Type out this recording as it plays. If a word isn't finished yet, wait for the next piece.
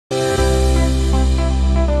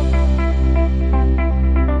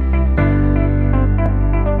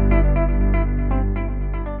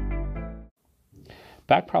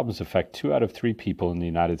Back problems affect 2 out of 3 people in the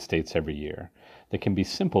United States every year. They can be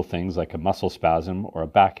simple things like a muscle spasm or a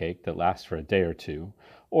backache that lasts for a day or two,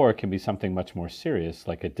 or it can be something much more serious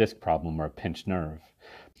like a disc problem or a pinched nerve.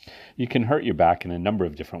 You can hurt your back in a number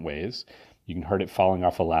of different ways. You can hurt it falling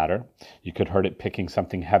off a ladder. You could hurt it picking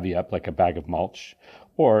something heavy up like a bag of mulch.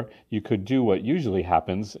 Or you could do what usually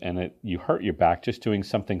happens and you hurt your back just doing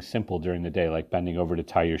something simple during the day, like bending over to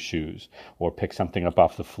tie your shoes, or pick something up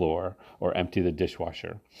off the floor, or empty the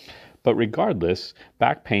dishwasher. But regardless,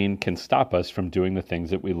 back pain can stop us from doing the things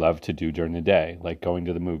that we love to do during the day, like going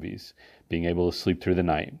to the movies, being able to sleep through the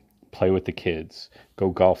night, play with the kids, go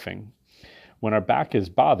golfing. When our back is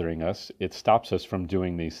bothering us, it stops us from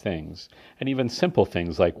doing these things. And even simple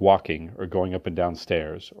things like walking or going up and down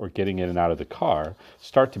stairs or getting in and out of the car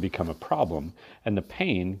start to become a problem, and the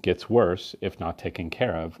pain gets worse if not taken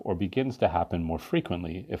care of, or begins to happen more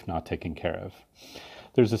frequently if not taken care of.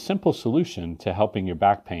 There's a simple solution to helping your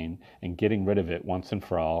back pain and getting rid of it once and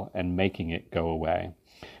for all and making it go away.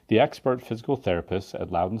 The expert physical therapists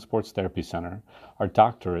at Loudoun Sports Therapy Center are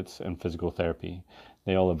doctorates in physical therapy.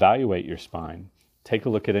 They'll evaluate your spine, take a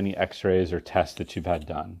look at any x-rays or tests that you've had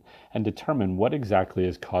done, and determine what exactly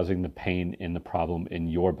is causing the pain in the problem in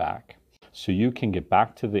your back, so you can get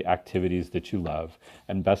back to the activities that you love,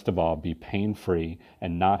 and best of all, be pain-free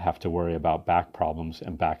and not have to worry about back problems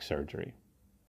and back surgery.